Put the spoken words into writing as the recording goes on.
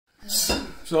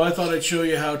So I thought I'd show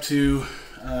you how to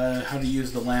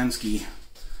use the Lansky.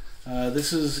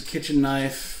 This is a kitchen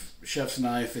knife, chef's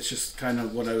knife. It's just kind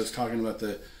of what I was talking about,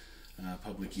 the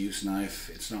public use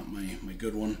knife. It's not my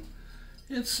good one.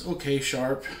 It's okay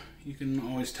sharp. You can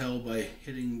always tell by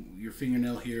hitting your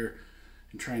fingernail here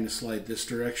and trying to slide this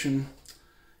direction.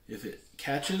 If it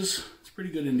catches, it's a pretty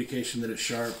good indication that it's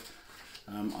sharp.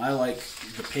 I like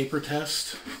the paper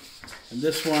test, and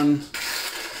this one,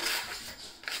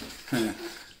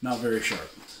 not very sharp.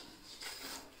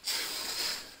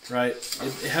 Right?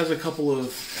 It has a couple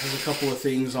of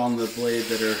things on the blade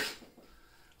that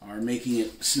are making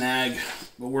it snag,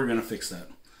 but we're gonna fix that.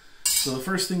 So the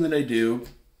first thing that I do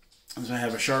is I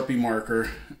have a Sharpie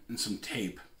marker and some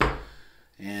tape,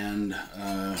 and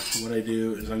what I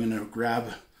do is I'm gonna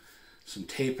grab some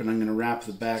tape and I'm gonna wrap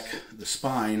the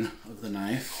spine of the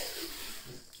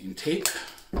knife in tape.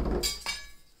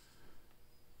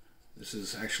 This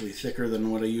is actually thicker than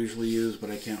what I usually use,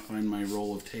 but I can't find my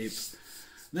roll of tape.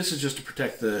 This is just to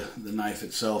protect the knife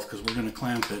itself, because we're going to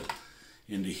clamp it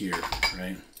into here,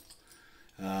 right?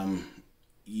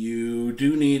 You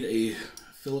do need a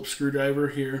Phillips screwdriver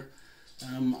here.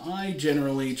 I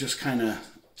generally just kind of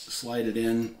slide it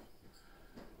in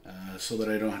so that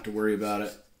I don't have to worry about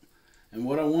it. And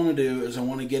what I want to do is I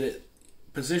want to get it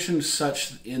positioned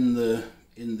such in the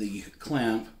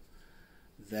clamp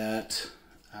that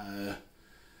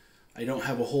I don't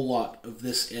have a whole lot of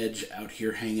this edge out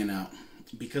here hanging out,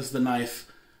 because the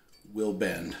knife will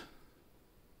bend.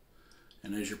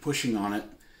 And as you're pushing on it,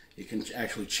 it can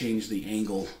actually change the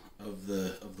angle of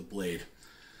the blade.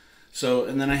 So,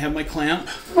 and then I have my clamp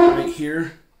right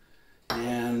here,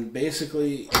 and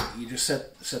basically you just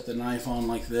set the knife on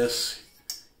like this.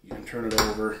 You can turn it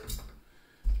over. It's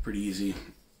pretty easy.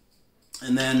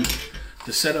 And then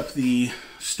to set up the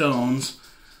stones,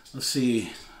 let's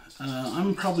see,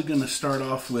 I'm probably going to start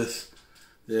off with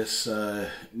this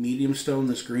medium stone,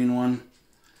 this green one.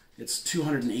 It's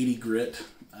 280 grit.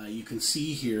 You can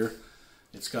see here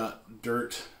it's got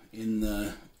dirt in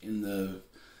the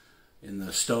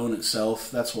stone itself.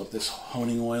 That's what this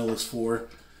honing oil is for.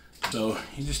 So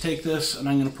you just take this, and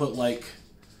I'm going to put, like,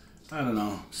 I don't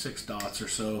know, 6 dots or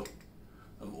so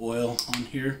of oil on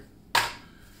here.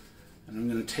 And I'm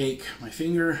going to take my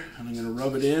finger and I'm going to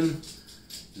rub it in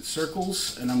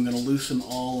circles, and I'm going to loosen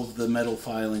all of the metal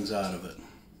filings out of it.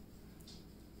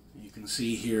 You can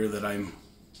see here that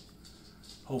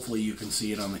hopefully you can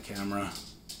see it on the camera,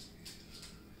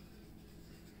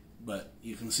 but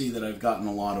you can see that I've gotten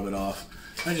a lot of it off.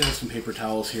 I just have some paper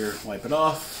towels here, wipe it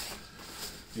off,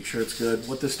 make sure it's good.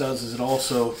 What this does is it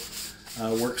also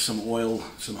works some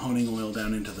honing oil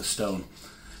down into the stone.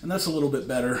 And that's a little bit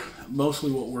better.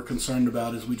 Mostly what we're concerned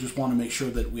about is we just want to make sure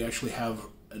that we actually have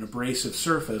an abrasive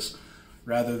surface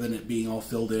rather than it being all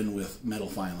filled in with metal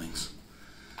filings.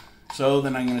 So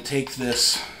then I'm going to take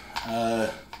this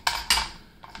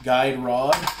guide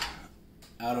rod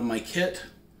out of my kit.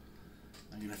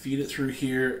 I'm going to feed it through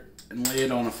here and lay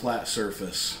it on a flat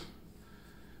surface.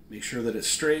 Make sure that it's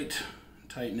straight,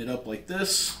 tighten it up like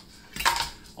this.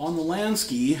 On the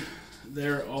Lansky,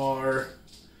 there are,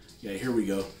 yeah, here we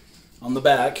go. On the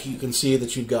back, you can see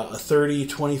that you've got a 30,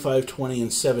 25, 20,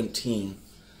 and 17.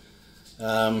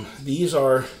 These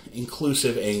are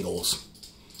inclusive angles,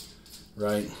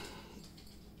 right?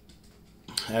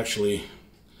 Actually,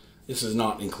 this is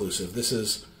not inclusive. This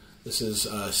is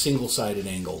a single-sided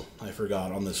angle. I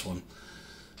forgot on this one.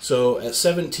 So at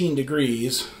 17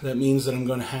 degrees, that means that I'm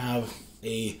going to have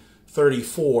a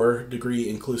 34-degree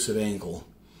inclusive angle,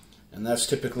 and that's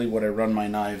typically what I run my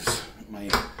knives.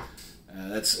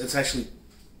 It's actually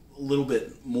a little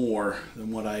bit more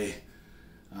than what I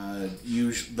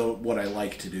what I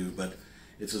like to do, but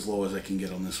it's as low as I can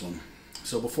get on this one.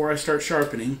 So before I start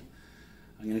sharpening,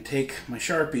 I'm going to take my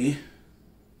Sharpie.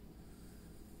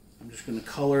 I'm just going to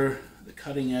color the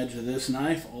cutting edge of this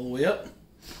knife all the way up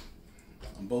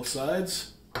on both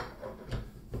sides.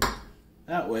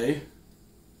 That way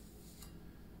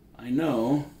I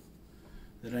know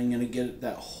that I'm going to get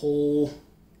that whole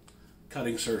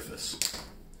cutting surface.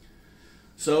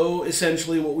 So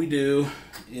essentially what we do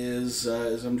is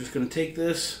I'm just going to take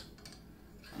this,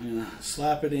 I'm going to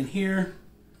slap it in here,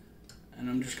 and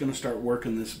I'm just going to start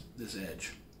working this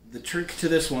edge. The trick to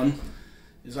this one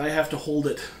is I have to hold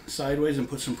it sideways and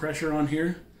put some pressure on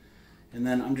here, and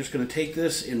then I'm just going to take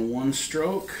this in one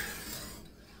stroke,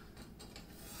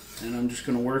 and I'm just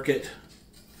going to work it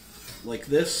like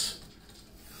this.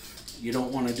 You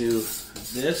don't want to do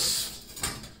this.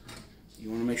 You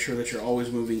want to make sure that you're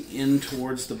always moving in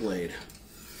towards the blade.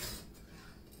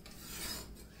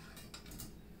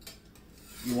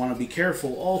 You want to be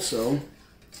careful also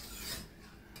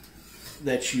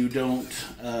that you don't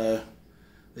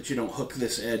hook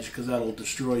this edge, because that'll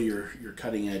destroy your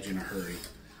cutting edge in a hurry.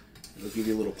 It'll give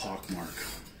you a little pock mark.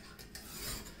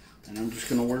 And I'm just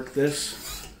going to work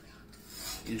this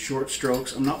in short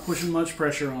strokes. I'm not pushing much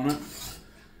pressure on it.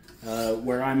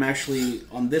 Where I'm actually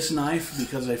on this knife,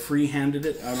 because I free-handed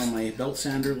it out on my belt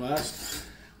sander last,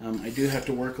 I do have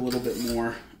to work a little bit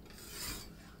more.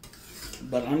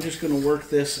 But I'm just going to work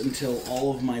this until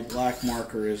all of my black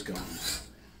marker is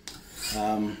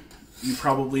gone. You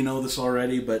probably know this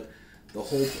already, but the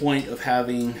whole point of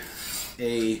having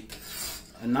a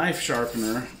knife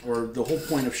sharpener, or the whole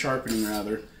point of sharpening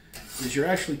rather, is you're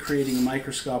actually creating a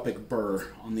microscopic burr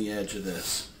on the edge of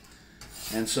this.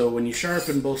 And so when you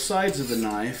sharpen both sides of the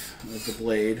knife, of the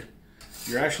blade,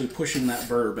 you're actually pushing that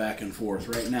burr back and forth.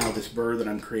 Right now this burr that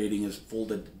I'm creating is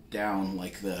folded down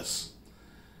like this.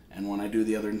 And when I do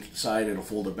the other side, it'll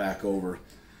fold it back over.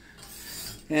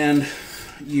 And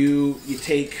you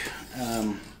take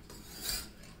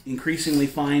increasingly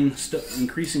finer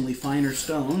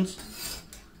stones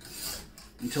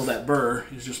until that burr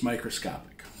is just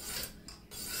microscopic.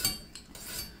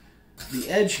 The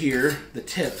edge here, the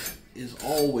tip, is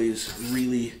always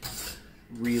really,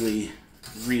 really,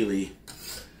 really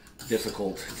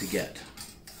difficult to get.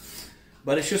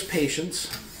 But it's just patience.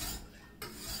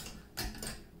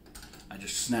 I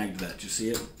just snagged that. Did you see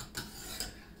it?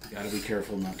 Gotta be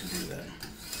careful not to do that.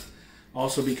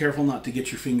 Also, be careful not to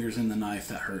get your fingers in the knife.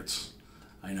 That hurts.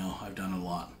 I know, I've done it a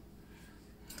lot.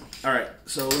 Alright,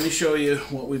 so let me show you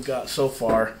what we've got so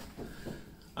far.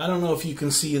 I don't know if you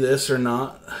can see this or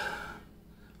not.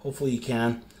 Hopefully you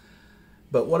can.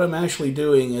 But what I'm actually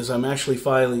doing is I'm actually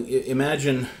filing.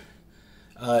 Imagine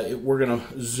we're going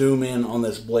to zoom in on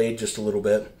this blade just a little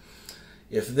bit.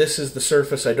 If this is the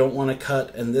surface I don't want to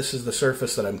cut and this is the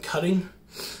surface that I'm cutting,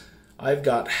 I've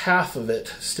got half of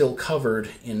it still covered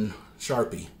in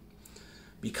Sharpie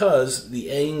because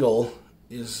the angle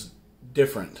is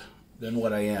different than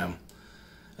what I am.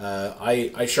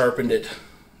 I sharpened it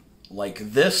like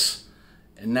this,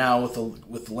 and now with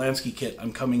the Lansky kit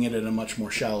I'm coming in at a much more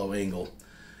shallow angle.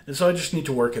 And so I just need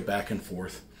to work it back and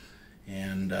forth,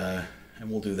 and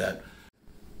we'll do that.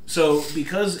 So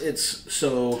because it's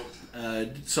so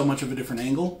much of a different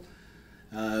angle,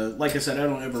 like I said, I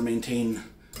don't ever maintain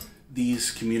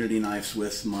these community knives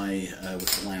with my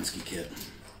with the Lansky kit.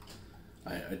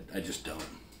 I just don't.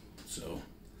 So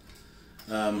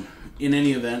in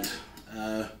any event,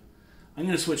 I'm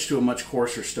going to switch to a much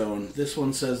coarser stone. This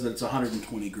one says that it's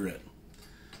 120 grit.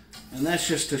 And that's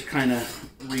just to kind of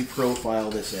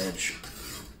reprofile this edge.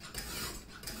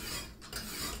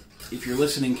 If you're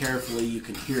listening carefully, you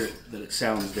can hear it, that it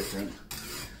sounds different,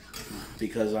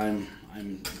 because I'm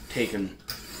taking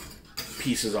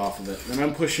pieces off of it. And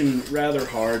I'm pushing rather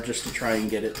hard just to try and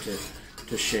get it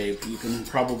to shape. You can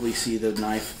probably see the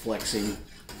knife flexing.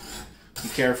 Be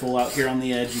careful out here on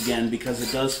the edge again, because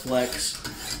it does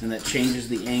flex, and that changes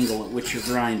the angle at which you're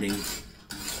grinding.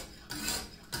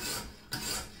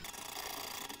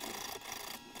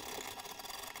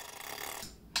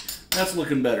 That's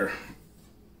looking better.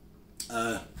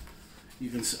 You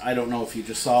can. I don't know if you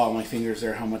just saw on my fingers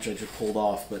there how much I just pulled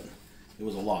off, but it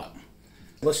was a lot.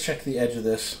 Let's check the edge of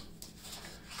this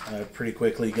pretty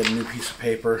quickly. Get a new piece of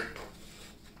paper.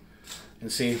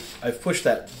 And see, I've pushed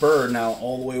that burr now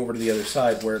all the way over to the other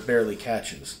side where it barely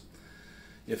catches.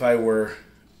 If I were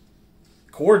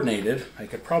coordinated, I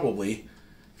could probably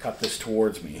cut this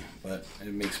towards me, but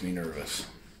it makes me nervous.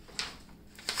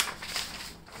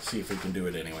 Let's see if we can do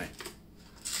it anyway.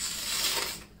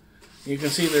 You can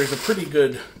see there's a pretty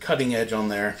good cutting edge on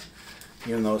there,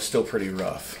 even though it's still pretty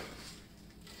rough.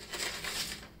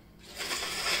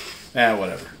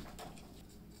 Whatever.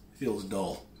 Feels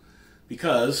dull.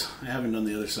 Because I haven't done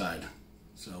the other side.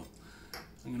 So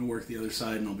I'm going to work the other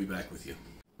side and I'll be back with you.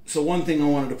 So one thing I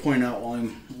wanted to point out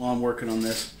while I'm working on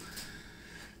this,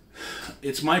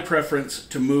 it's my preference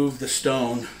to move the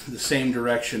stone the same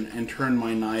direction and turn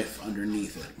my knife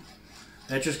underneath it.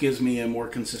 That just gives me a more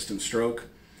consistent stroke.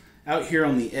 Out here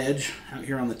on the edge, out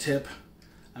here on the tip,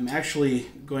 I'm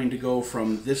actually going to go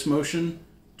from this motion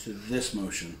to this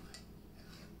motion,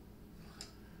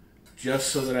 just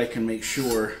so that I can make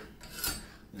sure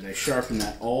that I sharpen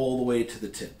that all the way to the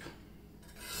tip.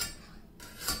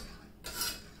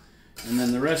 And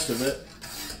then the rest of it,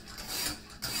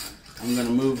 I'm going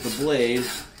to move the blade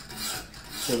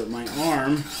so that my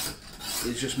arm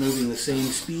is just moving the same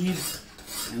speed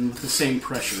and with the same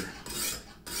pressure.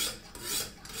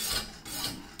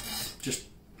 Just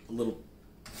a little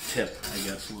tip, I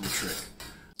guess, a little trick.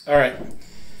 Alright,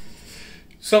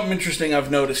 something interesting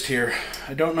I've noticed here.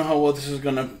 I don't know how well this is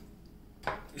going to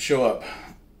show up.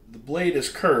 the blade is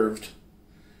curved,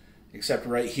 except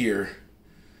right here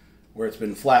where it's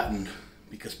been flattened,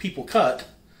 because people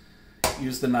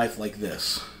use the knife like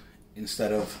this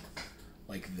instead of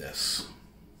like this.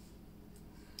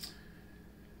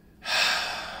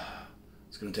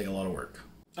 It's going to take a lot of work.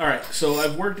 Alright, so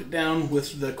I've worked it down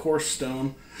with the coarse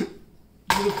stone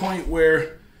to the point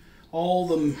where all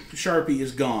the Sharpie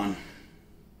is gone.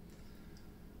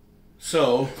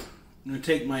 So I'm going to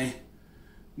take my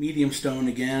medium stone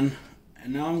again,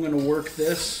 and now I'm going to work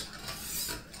this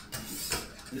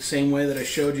the same way that I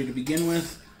showed you to begin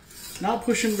with. Not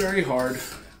pushing very hard,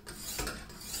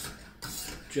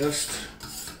 just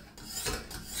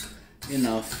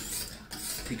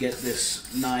enough to get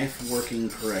this knife working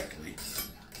correctly.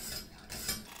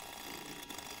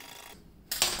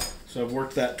 So I've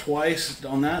worked that twice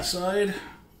on that side.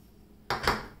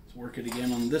 Let's work it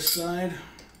again on this side.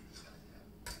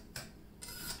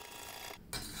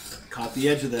 Caught the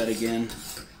edge of that again.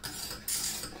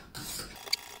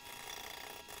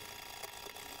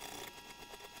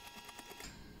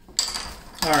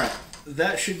 Alright,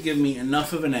 that should give me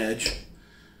enough of an edge.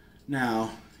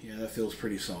 Now, yeah, that feels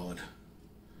pretty solid.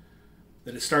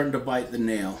 That it's starting to bite the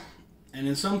nail. And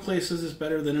in some places it's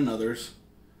better than in others.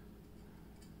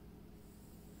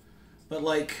 But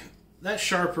like, that's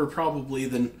sharper probably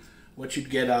than what you'd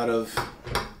get out of,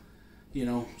 you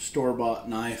know, store-bought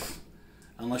knife.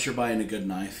 Unless you're buying a good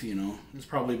knife, you know. It's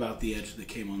probably about the edge that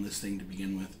came on this thing to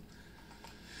begin with.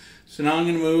 So now I'm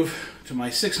going to move to my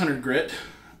 600 grit.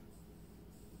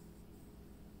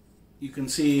 You can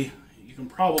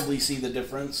probably see the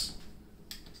difference.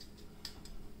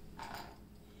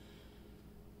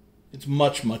 It's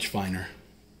much, much finer.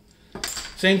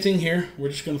 Same thing here. We're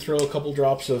just going to throw a couple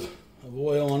drops of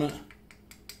oil on it.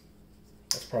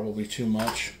 That's probably too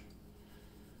much.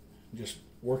 Just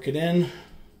work it in.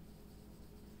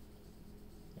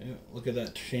 Yeah, look at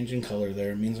that changing color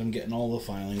there. It means I'm getting all the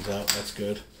filings out. That's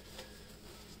good.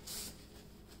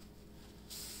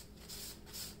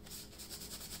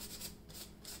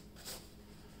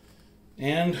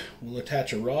 And we'll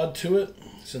attach a rod to it.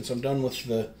 Since I'm done with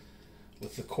the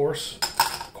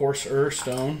coarser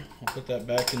stone, I'll put that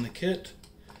back in the kit.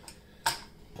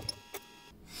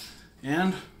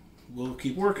 And we'll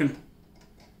keep working.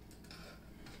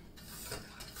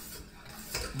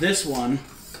 This one,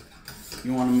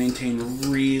 you want to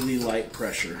maintain really light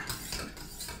pressure.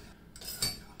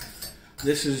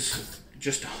 This is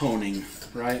just honing,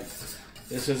 right?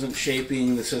 This isn't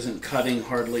shaping, this isn't cutting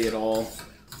hardly at all.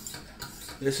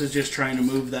 This is just trying to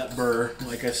move that burr,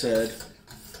 like I said,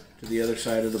 to the other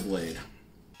side of the blade.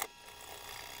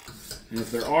 And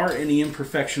if there are any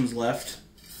imperfections left,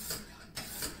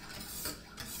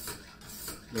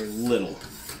 they're little.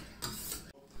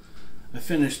 I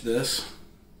finished this.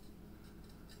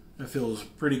 It feels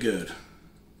pretty good.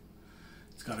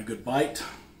 It's got a good bite.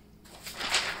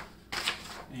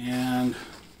 And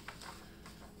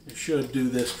it should do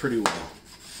this pretty well.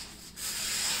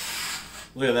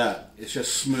 Look at that. It's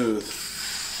just smooth.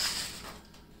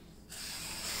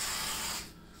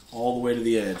 All the way to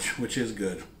the edge, which is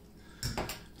good.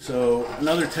 So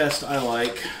another test I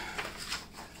like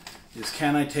is,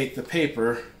 can I take the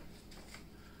paper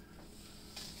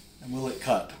and will it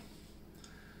cut?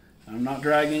 I'm not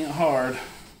dragging it hard.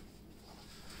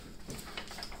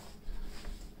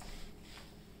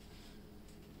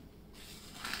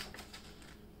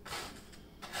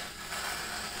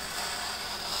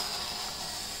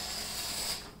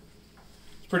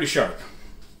 It's pretty sharp.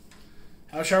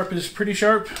 How sharp is pretty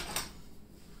sharp?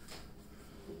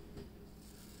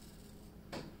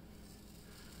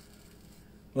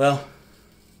 Well,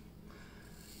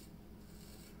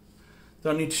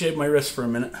 don't need to shave my wrist for a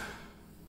minute.